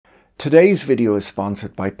Today's video is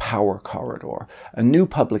sponsored by Power Corridor, a new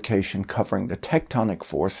publication covering the tectonic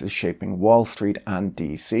forces shaping Wall Street and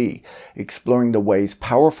DC, exploring the ways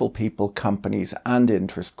powerful people, companies and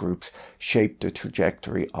interest groups shape the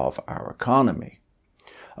trajectory of our economy.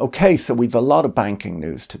 Okay, so we've a lot of banking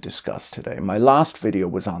news to discuss today. My last video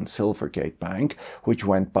was on Silvergate Bank, which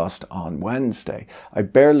went bust on Wednesday. I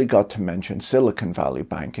barely got to mention Silicon Valley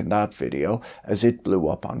Bank in that video, as it blew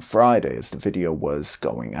up on Friday as the video was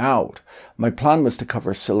going out. My plan was to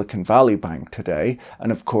cover Silicon Valley Bank today, and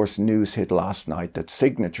of course news hit last night that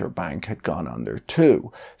Signature Bank had gone under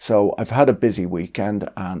too. So I've had a busy weekend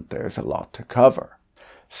and there's a lot to cover.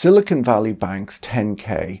 Silicon Valley Bank's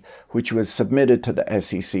 10K, which was submitted to the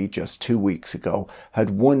SEC just 2 weeks ago, had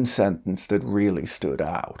one sentence that really stood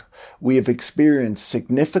out. We have experienced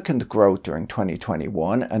significant growth during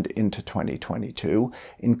 2021 and into 2022,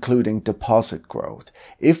 including deposit growth.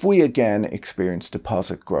 If we again experience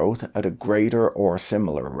deposit growth at a greater or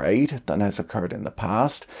similar rate than has occurred in the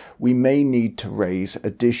past, we may need to raise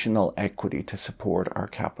additional equity to support our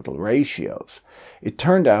capital ratios. It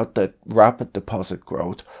turned out that rapid deposit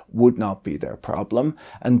growth would not be their problem,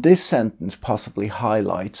 and this sentence possibly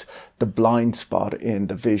highlights the blind spot in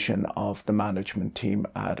the vision of the management team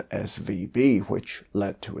at SVB, which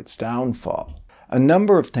led to its downfall. A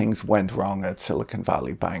number of things went wrong at Silicon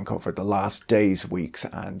Valley Bank over the last days, weeks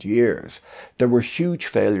and years. There were huge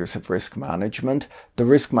failures of risk management. The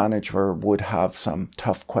risk manager would have some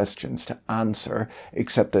tough questions to answer,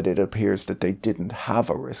 except that it appears that they didn't have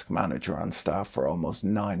a risk manager on staff for almost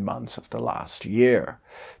 9 months of the last year.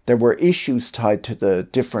 There were issues tied to the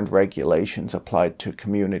different regulations applied to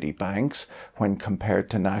community banks when compared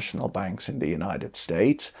to national banks in the United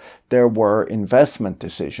States. There were investment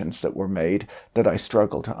decisions that were made that I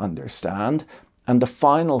struggle to understand. And the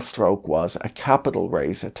final stroke was a capital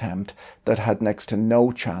raise attempt that had next to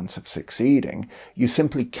no chance of succeeding. You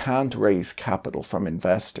simply can't raise capital from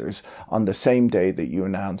investors on the same day that you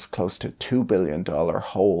announce close to $2 billion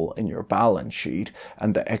hole in your balance sheet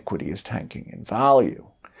and the equity is tanking in value.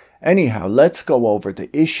 Anyhow, let's go over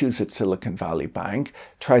the issues at Silicon Valley Bank,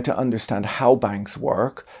 try to understand how banks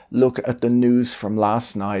work, look at the news from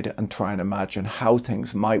last night and try and imagine how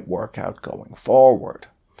things might work out going forward.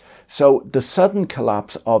 So the sudden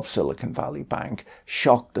collapse of Silicon Valley Bank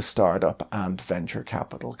shocked the startup and venture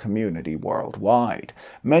capital community worldwide,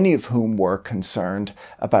 many of whom were concerned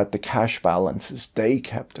about the cash balances they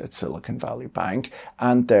kept at Silicon Valley Bank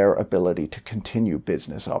and their ability to continue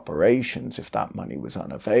business operations if that money was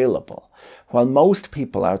unavailable. While most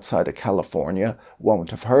people outside of California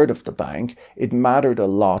won't have heard of the bank, it mattered a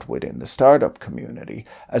lot within the startup community,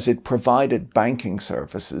 as it provided banking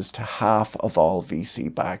services to half of all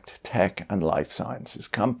VC-backed tech and life sciences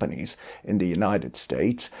companies in the United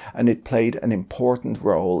States, and it played an important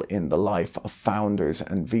role in the life of founders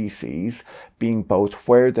and VCs, being both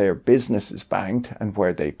where their businesses banked and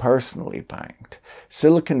where they personally banked.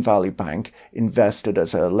 Silicon Valley Bank invested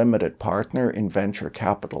as a limited partner in venture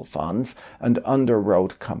capital funds and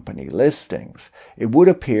underwrote company listings. It would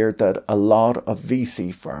appear that a lot of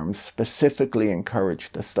VC firms specifically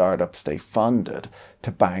encouraged the startups they funded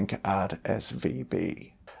to bank at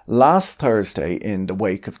SVB. Last Thursday, in the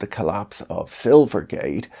wake of the collapse of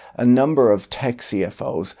Silvergate, a number of tech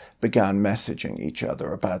CFOs began messaging each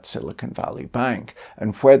other about Silicon Valley Bank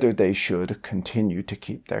and whether they should continue to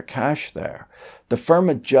keep their cash there. The firm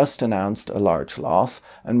had just announced a large loss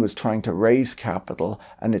and was trying to raise capital,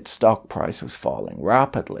 and its stock price was falling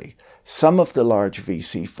rapidly. Some of the large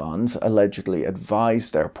VC funds allegedly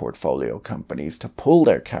advised their portfolio companies to pull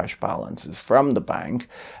their cash balances from the bank,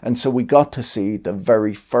 and so we got to see the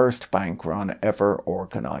very first bank run ever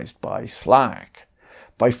organized by Slack.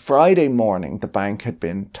 By Friday morning, the bank had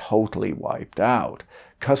been totally wiped out.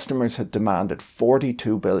 Customers had demanded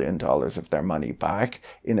 $42 billion of their money back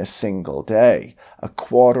in a single day, a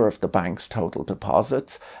quarter of the bank's total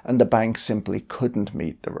deposits, and the bank simply couldn't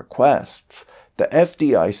meet the requests. The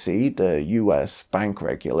FDIC, the US bank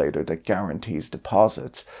regulator that guarantees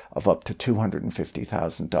deposits of up to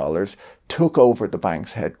 $250,000, took over the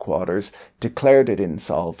bank's headquarters, declared it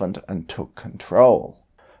insolvent, and took control.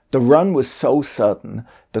 The run was so sudden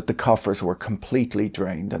that the coffers were completely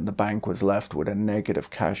drained and the bank was left with a negative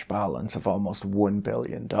cash balance of almost $1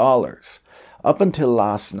 billion. Up until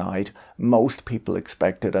last night, most people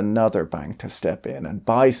expected another bank to step in and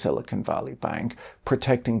buy Silicon Valley Bank,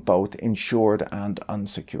 protecting both insured and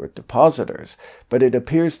unsecured depositors. But it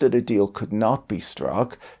appears that a deal could not be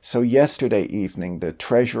struck, so yesterday evening the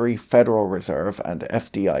Treasury, Federal Reserve and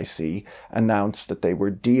FDIC announced that they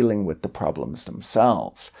were dealing with the problems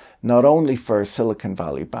themselves, not only for Silicon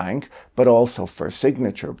Valley Bank, but also for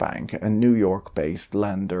Signature Bank, a New York-based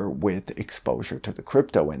lender with exposure to the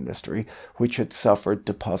crypto industry, which had suffered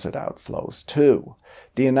deposit outflows too.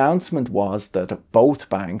 The announcement was that both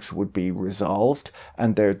banks would be resolved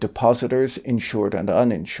and their depositors, insured and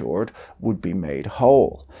uninsured, would be made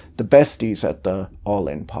whole. The besties at the All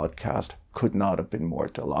In podcast could not have been more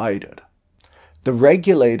delighted. The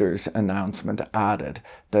regulator's announcement added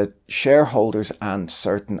that shareholders and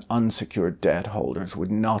certain unsecured debt holders would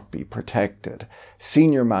not be protected.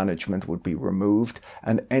 Senior management would be removed,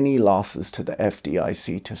 and any losses to the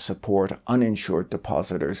FDIC to support uninsured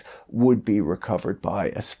depositors would be recovered by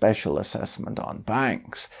a special assessment on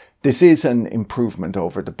banks. This is an improvement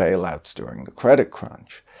over the bailouts during the credit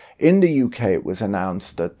crunch. In the UK, it was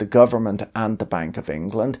announced that the government and the Bank of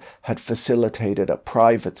England had facilitated a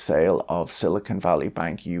private sale of Silicon Valley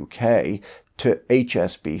Bank UK to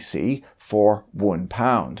HSBC for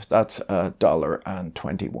 £1. That's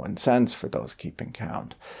 $1.21 for those keeping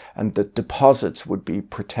count. And that deposits would be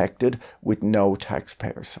protected with no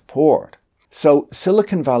taxpayer support. So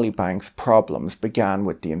Silicon Valley Bank's problems began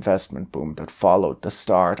with the investment boom that followed the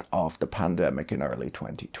start of the pandemic in early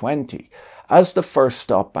 2020. As the first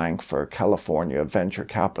stop bank for California venture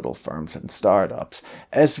capital firms and startups,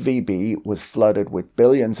 SVB was flooded with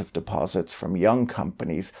billions of deposits from young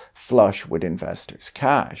companies flush with investors'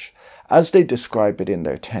 cash. As they describe it in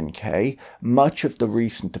their 10K, much of the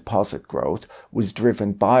recent deposit growth was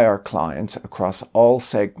driven by our clients across all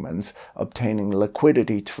segments, obtaining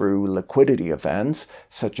liquidity through liquidity events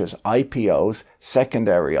such as IPOs,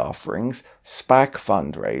 secondary offerings, SPAC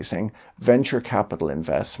fundraising, venture capital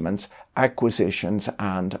investments, acquisitions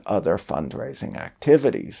and other fundraising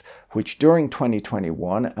activities, which during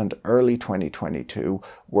 2021 and early 2022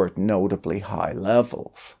 were at notably high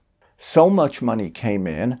levels. So much money came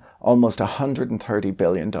in, almost $130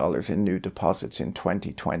 billion in new deposits in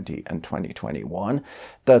 2020 and 2021,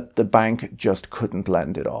 that the bank just couldn't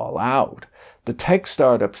lend it all out. The tech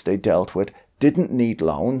startups they dealt with didn't need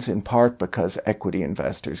loans, in part because equity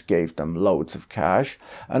investors gave them loads of cash,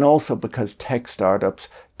 and also because tech startups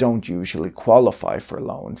don't usually qualify for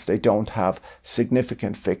loans. They don't have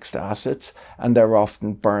significant fixed assets, and they're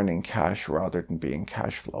often burning cash rather than being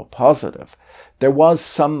cash flow positive. There was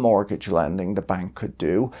some mortgage lending the bank could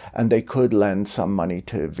do, and they could lend some money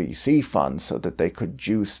to VC funds so that they could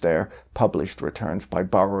juice their published returns by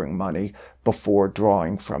borrowing money before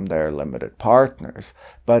drawing from their limited partners.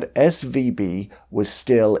 But SVB was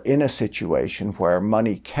still in a situation where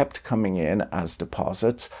money kept coming in as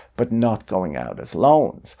deposits, but not going out as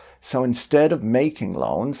loans. So instead of making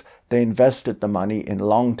loans, they invested the money in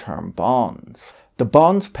long-term bonds. The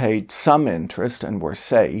bonds paid some interest and were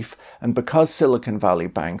safe, and because Silicon Valley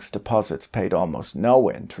Bank's deposits paid almost no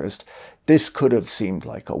interest, this could have seemed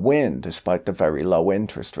like a win despite the very low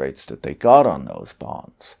interest rates that they got on those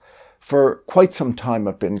bonds. For quite some time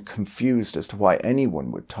I've been confused as to why anyone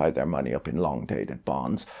would tie their money up in long-dated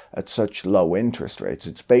bonds at such low interest rates.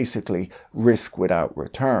 It's basically risk without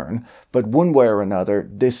return, but one way or another,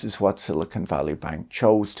 this is what Silicon Valley Bank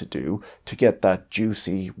chose to do to get that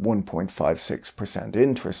juicy 1.56%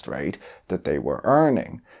 interest rate that they were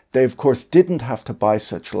earning. They of course didn't have to buy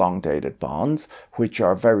such long-dated bonds, which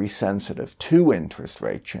are very sensitive to interest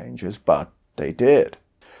rate changes, but they did.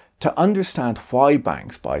 To understand why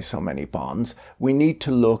banks buy so many bonds, we need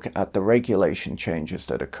to look at the regulation changes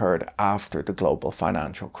that occurred after the global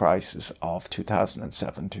financial crisis of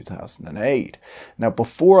 2007-2008. Now,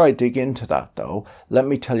 before I dig into that though, let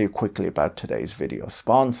me tell you quickly about today's video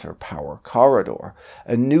sponsor, Power Corridor,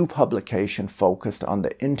 a new publication focused on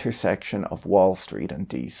the intersection of Wall Street and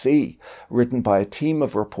DC, written by a team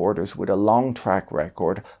of reporters with a long track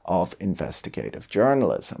record of investigative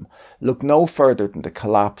journalism. Look no further than the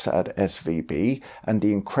collapse at SVB and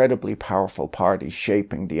the incredibly powerful parties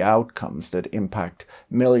shaping the outcomes that impact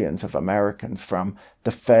millions of Americans, from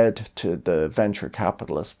the Fed to the venture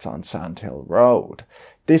capitalists on Sand Hill Road.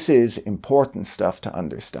 This is important stuff to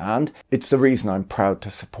understand. It's the reason I'm proud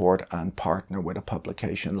to support and partner with a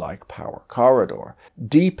publication like Power Corridor.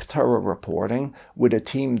 Deep, thorough reporting with a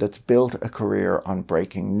team that's built a career on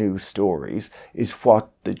breaking news stories is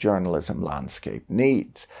what the journalism landscape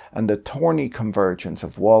needs. And the thorny convergence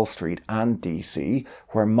of Wall Street and DC,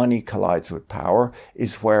 where money collides with power,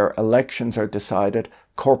 is where elections are decided,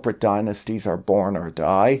 corporate dynasties are born or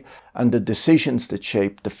die, and the decisions that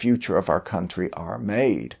shape the future of our country are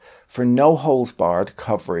made. For no-holds-barred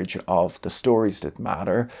coverage of the stories that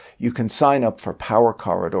matter, you can sign up for Power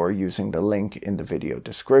Corridor using the link in the video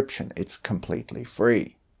description. It's completely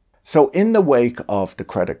free. So in the wake of the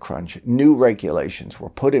credit crunch, new regulations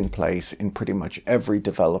were put in place in pretty much every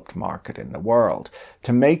developed market in the world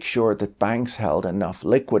to make sure that banks held enough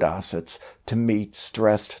liquid assets to meet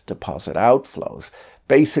stressed deposit outflows,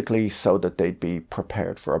 basically so that they'd be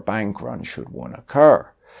prepared for a bank run should one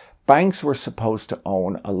occur. Banks were supposed to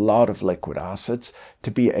own a lot of liquid assets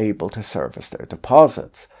to be able to service their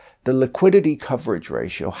deposits. The liquidity coverage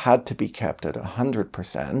ratio had to be kept at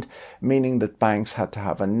 100%, meaning that banks had to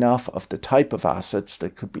have enough of the type of assets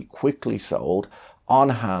that could be quickly sold on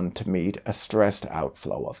hand to meet a stressed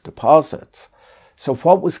outflow of deposits. So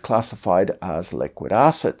what was classified as liquid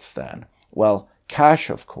assets then? Well, cash,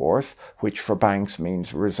 of course, which for banks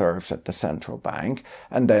means reserves at the central bank,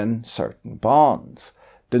 and then certain bonds.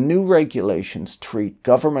 The new regulations treat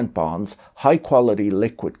government bonds, high-quality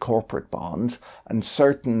liquid corporate bonds, and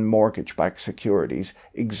certain mortgage-backed securities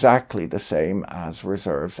exactly the same as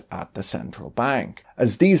reserves at the central bank,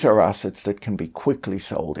 as these are assets that can be quickly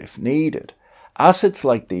sold if needed. Assets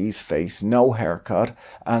like these face no haircut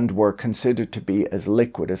and were considered to be as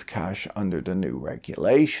liquid as cash under the new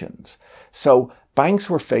regulations. So banks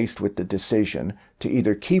were faced with the decision to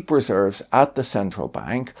either keep reserves at the central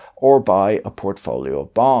bank or buy a portfolio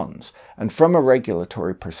of bonds, and from a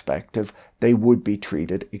regulatory perspective, they would be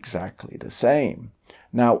treated exactly the same.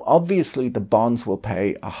 Now, obviously, the bonds will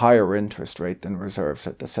pay a higher interest rate than reserves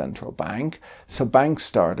at the central bank, so banks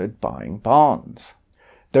started buying bonds.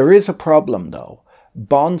 There is a problem, though.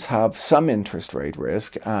 Bonds have some interest rate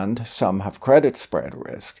risk and some have credit spread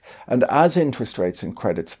risk, and as interest rates and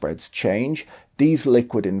credit spreads change, these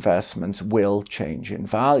liquid investments will change in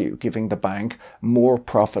value, giving the bank more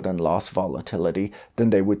profit and loss volatility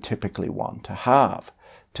than they would typically want to have.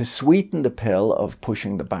 To sweeten the pill of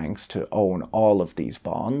pushing the banks to own all of these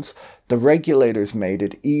bonds, the regulators made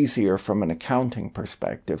it easier from an accounting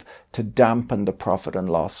perspective to dampen the profit and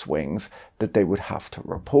loss swings that they would have to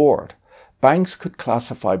report. Banks could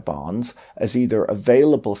classify bonds as either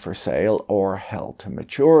available for sale or held to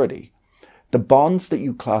maturity. The bonds that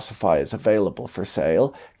you classify as available for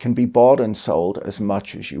sale can be bought and sold as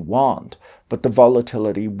much as you want, but the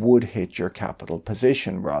volatility would hit your capital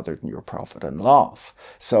position rather than your profit and loss.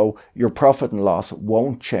 So your profit and loss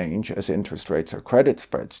won't change as interest rates or credit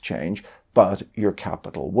spreads change, but your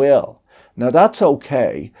capital will. Now that's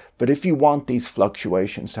okay, but if you want these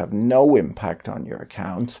fluctuations to have no impact on your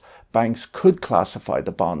accounts, banks could classify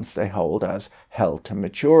the bonds they hold as held to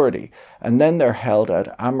maturity, and then they're held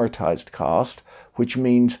at amortized cost, which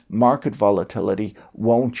means market volatility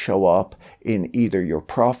won't show up in either your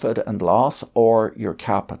profit and loss or your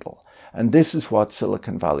capital. And this is what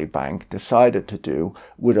Silicon Valley Bank decided to do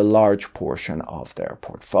with a large portion of their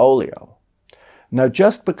portfolio. Now,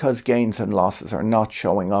 just because gains and losses are not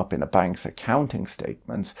showing up in a bank's accounting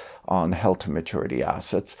statements on held-to-maturity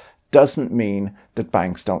assets doesn't mean that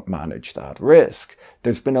banks don't manage that risk.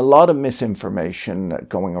 There's been a lot of misinformation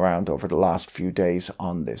going around over the last few days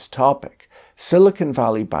on this topic. Silicon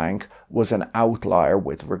Valley Bank was an outlier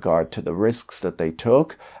with regard to the risks that they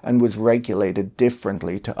took and was regulated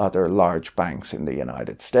differently to other large banks in the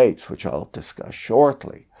United States, which I'll discuss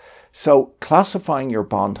shortly. So classifying your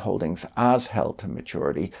bond holdings as held to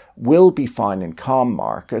maturity will be fine in calm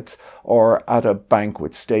markets or at a bank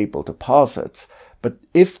with stable deposits. But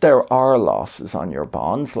if there are losses on your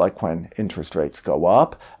bonds, like when interest rates go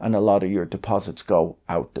up and a lot of your deposits go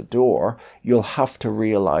out the door, you'll have to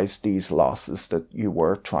realize these losses that you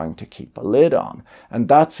were trying to keep a lid on. And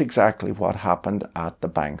that's exactly what happened at the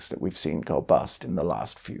banks that we've seen go bust in the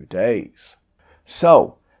last few days.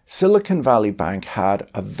 So, Silicon Valley Bank had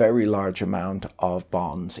a very large amount of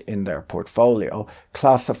bonds in their portfolio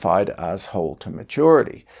classified as hold to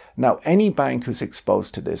maturity. Now, any bank who's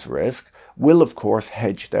exposed to this risk will of course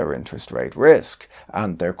hedge their interest rate risk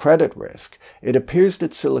and their credit risk. It appears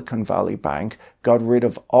that Silicon Valley Bank got rid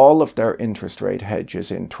of all of their interest rate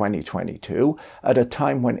hedges in 2022 at a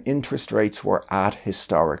time when interest rates were at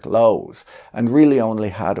historic lows and really only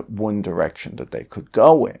had one direction that they could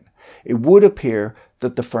go in. It would appear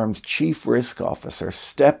that the firm's chief risk officer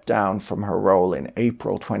stepped down from her role in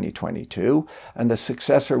April 2022 and the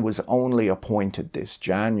successor was only appointed this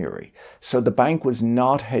January. So the bank was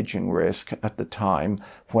not hedging risk at the time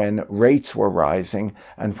when rates were rising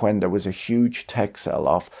and when there was a huge tech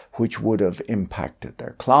sell-off which would have impacted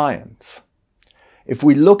their clients. If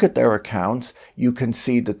we look at their accounts, you can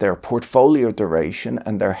see that their portfolio duration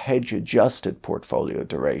and their hedge-adjusted portfolio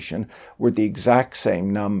duration were the exact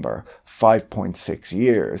same number, 5.6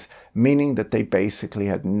 years, meaning that they basically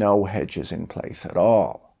had no hedges in place at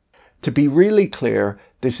all. To be really clear,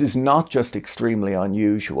 this is not just extremely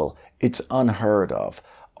unusual, it's unheard of.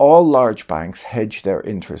 All large banks hedge their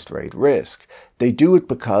interest rate risk. They do it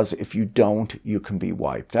because if you don't, you can be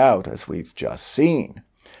wiped out, as we've just seen.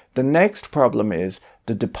 The next problem is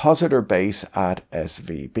the depositor base at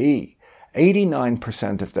SVB.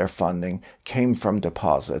 89% of their funding came from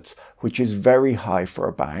deposits, which is very high for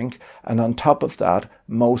a bank, and on top of that,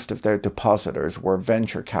 most of their depositors were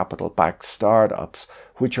venture capital-backed startups,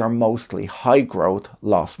 which are mostly high-growth,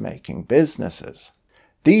 loss-making businesses.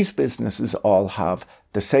 These businesses all have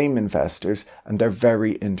the same investors and they're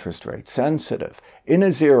very interest rate sensitive. In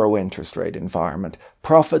a zero interest rate environment,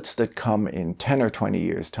 profits that come in 10 or 20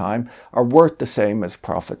 years' time are worth the same as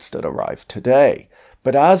profits that arrive today.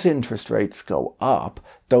 But as interest rates go up,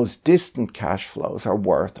 those distant cash flows are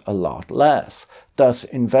worth a lot less. Thus,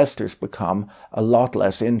 investors become a lot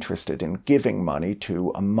less interested in giving money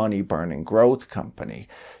to a money-burning growth company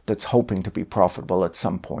that's hoping to be profitable at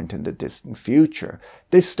some point in the distant future.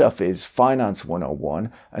 This stuff is Finance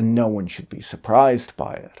 101, and no one should be surprised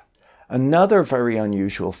by it. Another very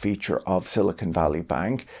unusual feature of Silicon Valley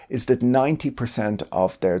Bank is that 90%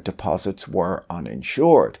 of their deposits were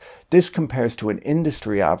uninsured. This compares to an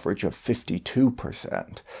industry average of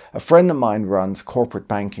 52%. A friend of mine runs corporate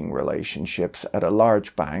banking relationships at a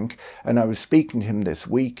large bank, and I was speaking to him this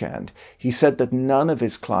weekend. He said that none of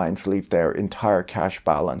his clients leave their entire cash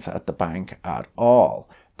balance at the bank at all.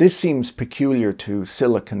 This seems peculiar to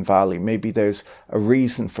Silicon Valley. Maybe there's a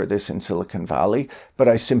reason for this in Silicon Valley, but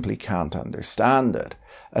I simply can't understand it.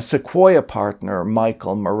 A Sequoia partner,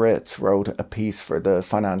 Michael Moritz, wrote a piece for the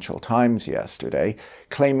Financial Times yesterday,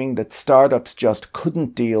 claiming that startups just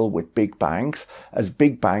couldn't deal with big banks, as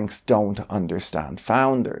big banks don't understand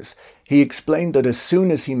founders. He explained that as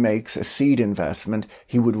soon as he makes a seed investment,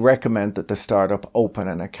 he would recommend that the startup open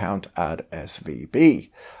an account at SVB.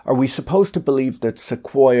 Are we supposed to believe that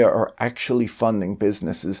Sequoia are actually funding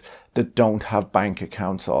businesses that don't have bank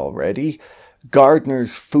accounts already?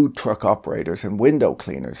 Gardeners, food truck operators, and window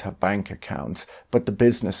cleaners have bank accounts, but the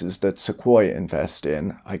businesses that Sequoia invest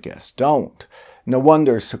in, I guess, don't. No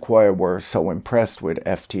wonder Sequoia were so impressed with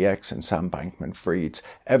FTX and Sam Bankman-Fried's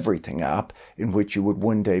Everything app, in which you would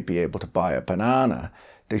one day be able to buy a banana.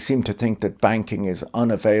 They seem to think that banking is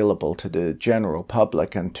unavailable to the general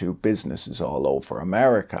public and to businesses all over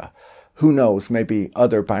America. Who knows, maybe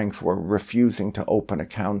other banks were refusing to open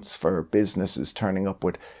accounts for businesses turning up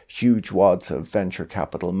with huge wads of venture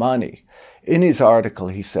capital money. In his article,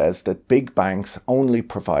 he says that big banks only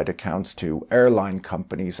provide accounts to airline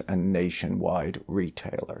companies and nationwide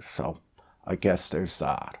retailers. So I guess there's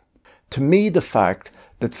that. To me, the fact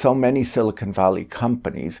that so many Silicon Valley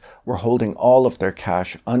companies were holding all of their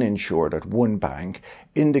cash uninsured at one bank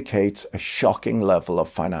indicates a shocking level of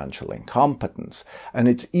financial incompetence, and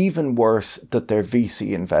it's even worse that their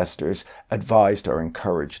VC investors advised or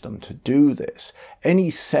encouraged them to do this.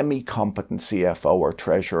 Any semi-competent CFO or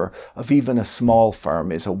treasurer of even a small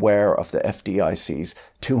firm is aware of the FDIC's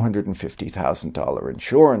 $250,000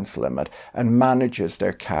 insurance limit and manages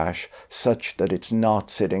their cash such that it's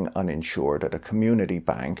not sitting uninsured at a community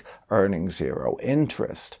bank earning zero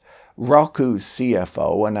interest. Roku's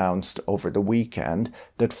CFO announced over the weekend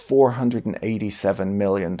that $487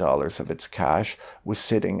 million of its cash was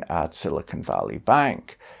sitting at Silicon Valley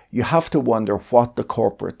Bank. You have to wonder what the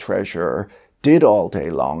corporate treasurer did all day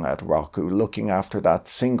long at Roku looking after that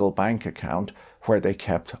single bank account where they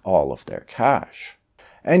kept all of their cash.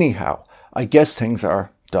 Anyhow, I guess things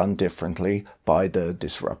are done differently by the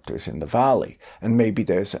disruptors in the valley, and maybe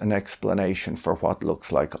there's an explanation for what looks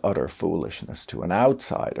like utter foolishness to an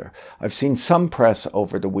outsider. I've seen some press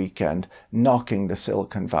over the weekend knocking the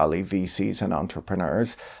Silicon Valley VCs and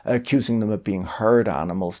entrepreneurs, accusing them of being herd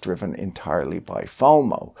animals driven entirely by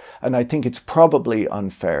FOMO, and I think it's probably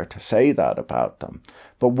unfair to say that about them.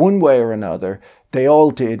 But one way or another, they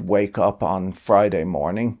all did wake up on Friday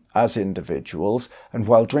morning as individuals, and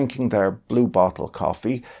while drinking their blue bottle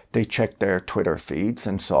coffee, they checked their Twitter feeds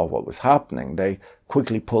and saw what was happening. They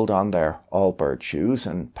quickly pulled on their Allbirds shoes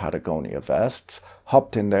and Patagonia vests,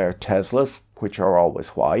 hopped in their Teslas, which are always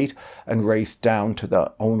white, and raced down to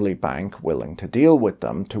the only bank willing to deal with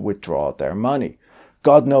them to withdraw their money.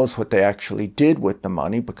 God knows what they actually did with the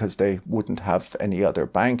money because they wouldn't have any other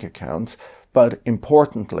bank accounts, but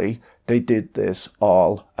importantly, they did this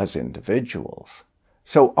all as individuals.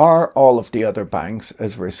 So are all of the other banks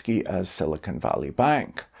as risky as Silicon Valley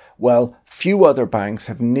Bank? Well, few other banks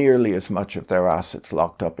have nearly as much of their assets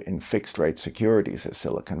locked up in fixed-rate securities as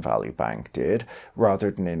Silicon Valley Bank did,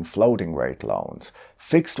 rather than in floating-rate loans.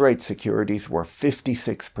 Fixed-rate securities were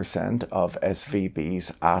 56% of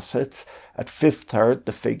SVB's assets. At Fifth Third,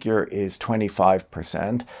 the figure is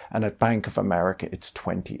 25%, and at Bank of America, it's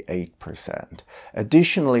 28%.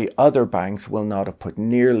 Additionally, other banks will not have put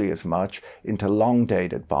nearly as much into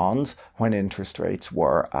long-dated bonds when interest rates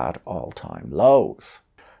were at all-time lows.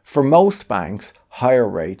 For most banks, higher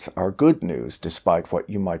rates are good news despite what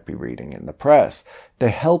you might be reading in the press. They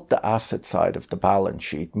help the asset side of the balance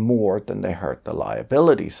sheet more than they hurt the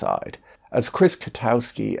liability side. As Chris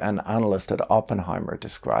Katowski, an analyst at Oppenheimer,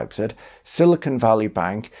 describes it, Silicon Valley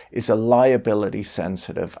Bank is a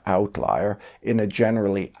liability-sensitive outlier in a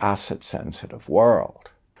generally asset-sensitive world.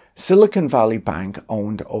 Silicon Valley Bank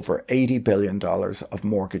owned over $80 billion of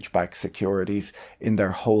mortgage-backed securities in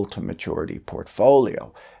their hold-to-maturity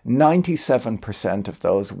portfolio. 97% of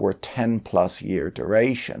those were 10-plus year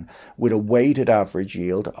duration, with a weighted average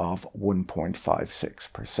yield of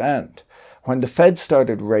 1.56%. When the Fed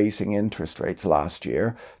started raising interest rates last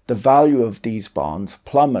year, the value of these bonds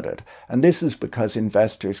plummeted, and this is because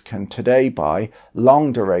investors can today buy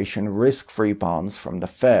long-duration risk-free bonds from the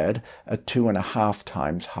Fed at 2.5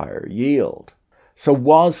 times higher yield. So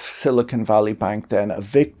was Silicon Valley Bank then a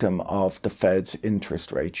victim of the Fed's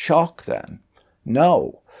interest rate shock then?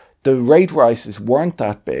 No. The rate rises weren't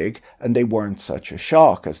that big, and they weren't such a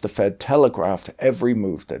shock, as the Fed telegraphed every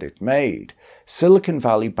move that it made. Silicon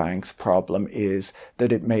Valley Bank's problem is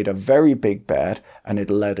that it made a very big bet and it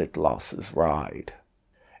let its losses ride.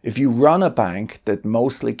 If you run a bank that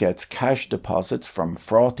mostly gets cash deposits from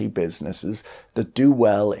frothy businesses that do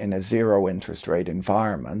well in a zero interest rate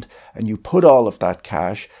environment, and you put all of that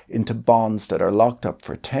cash into bonds that are locked up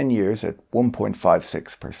for 10 years at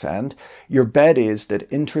 1.56%, your bet is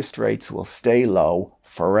that interest rates will stay low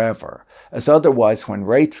forever, as otherwise when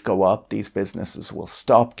rates go up, these businesses will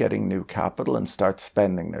stop getting new capital and start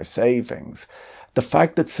spending their savings. The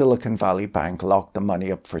fact that Silicon Valley Bank locked the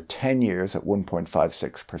money up for 10 years at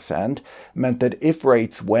 1.56% meant that if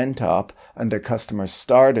rates went up and their customers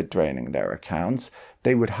started draining their accounts,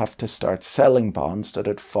 they would have to start selling bonds that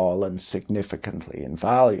had fallen significantly in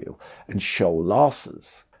value and show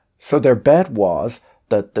losses. So their bet was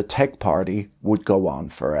that the tech party would go on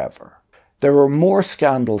forever. There are more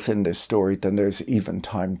scandals in this story than there's even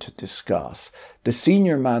time to discuss. The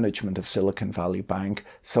senior management of Silicon Valley Bank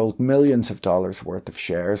sold millions of dollars worth of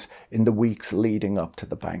shares in the weeks leading up to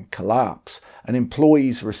the bank collapse, and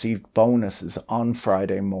employees received bonuses on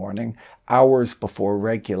Friday morning, hours before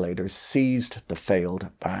regulators seized the failed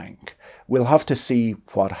bank. We'll have to see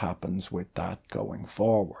what happens with that going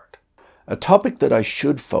forward. A topic that I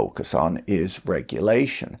should focus on is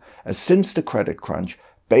regulation, as since the credit crunch,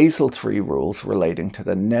 Basel III rules relating to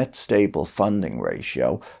the net stable funding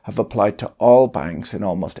ratio have applied to all banks in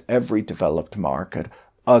almost every developed market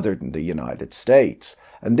other than the United States,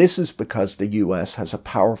 and this is because the US has a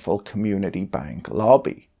powerful community bank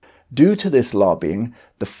lobby. Due to this lobbying,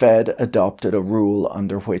 the Fed adopted a rule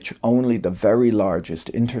under which only the very largest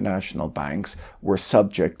international banks were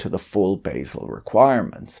subject to the full Basel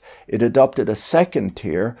requirements. It adopted a second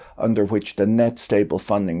tier under which the net stable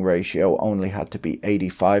funding ratio only had to be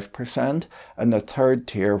 85%, and a third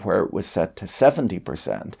tier where it was set to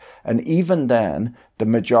 70%. And even then, the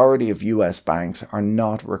majority of US banks are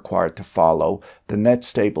not required to follow the net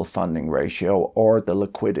stable funding ratio or the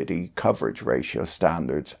liquidity coverage ratio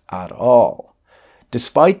standards at all.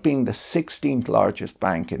 Despite being the 16th largest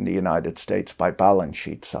bank in the United States by balance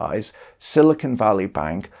sheet size, Silicon Valley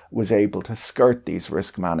Bank was able to skirt these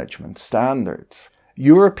risk management standards.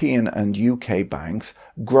 European and UK banks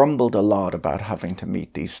grumbled a lot about having to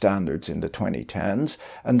meet these standards in the 2010s,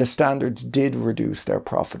 and the standards did reduce their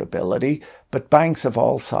profitability, but banks of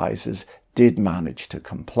all sizes did manage to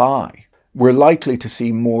comply. We're likely to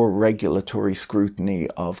see more regulatory scrutiny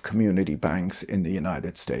of community banks in the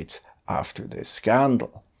United States after this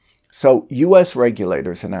scandal. So, US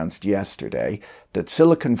regulators announced yesterday that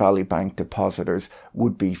Silicon Valley Bank depositors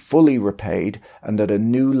would be fully repaid and that a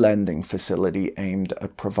new lending facility aimed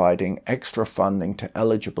at providing extra funding to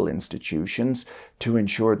eligible institutions to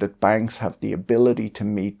ensure that banks have the ability to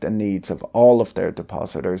meet the needs of all of their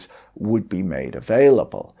depositors would be made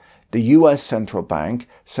available. The US Central Bank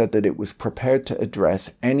said that it was prepared to address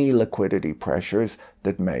any liquidity pressures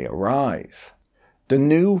that may arise. The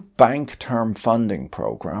new Bank Term Funding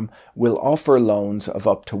Program will offer loans of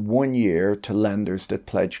up to 1 year to lenders that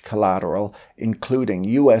pledge collateral, including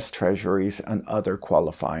US Treasuries and other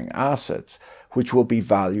qualifying assets, which will be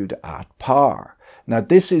valued at par. Now,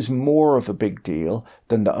 this is more of a big deal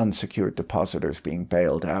than the unsecured depositors being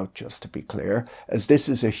bailed out, just to be clear, as this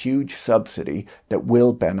is a huge subsidy that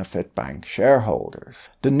will benefit bank shareholders.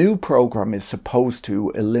 The new program is supposed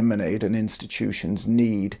to eliminate an institution's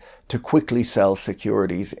need to quickly sell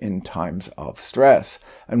securities in times of stress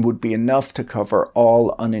and would be enough to cover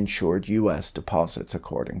all uninsured US deposits,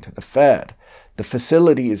 according to the Fed. The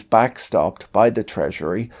facility is backstopped by the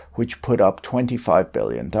Treasury, which put up $25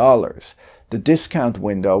 billion. The discount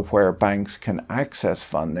window where banks can access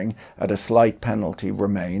funding at a slight penalty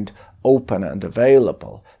remained open and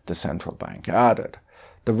available, the central bank added.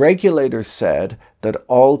 The regulators said that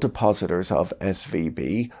all depositors of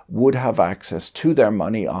SVB would have access to their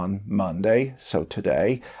money on Monday, so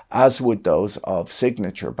today, as would those of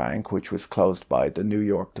Signature Bank, which was closed by the New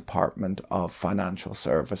York Department of Financial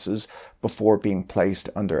Services before being placed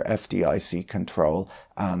under FDIC control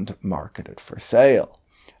and marketed for sale.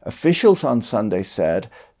 Officials on Sunday said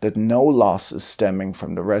that no losses stemming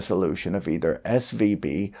from the resolution of either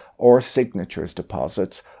SVB or Signature's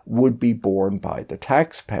deposits would be borne by the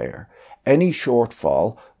taxpayer. Any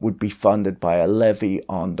shortfall would be funded by a levy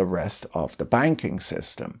on the rest of the banking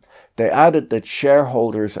system. They added that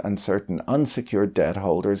shareholders and certain unsecured debt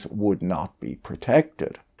holders would not be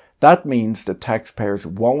protected. That means that taxpayers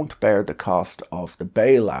won't bear the cost of the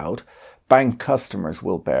bailout. Bank customers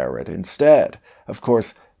will bear it instead. Of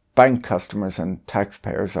course, bank customers and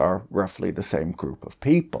taxpayers are roughly the same group of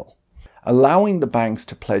people. Allowing the banks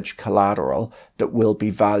to pledge collateral that will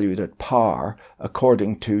be valued at par,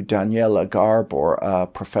 according to Daniela Garbor, a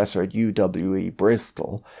professor at UWE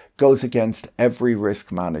Bristol, goes against every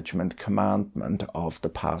risk management commandment of the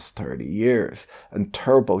past 30 years and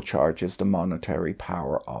turbocharges the monetary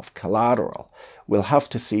power of collateral. We'll have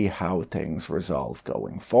to see how things resolve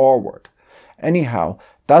going forward. Anyhow,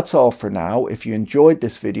 that's all for now. If you enjoyed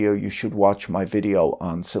this video, you should watch my video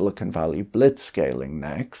on Silicon Valley blitzscaling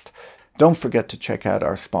next. Don't forget to check out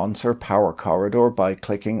our sponsor, Power Corridor, by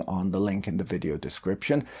clicking on the link in the video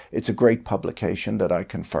description. It's a great publication that I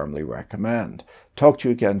can firmly recommend. Talk to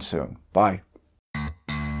you again soon. Bye.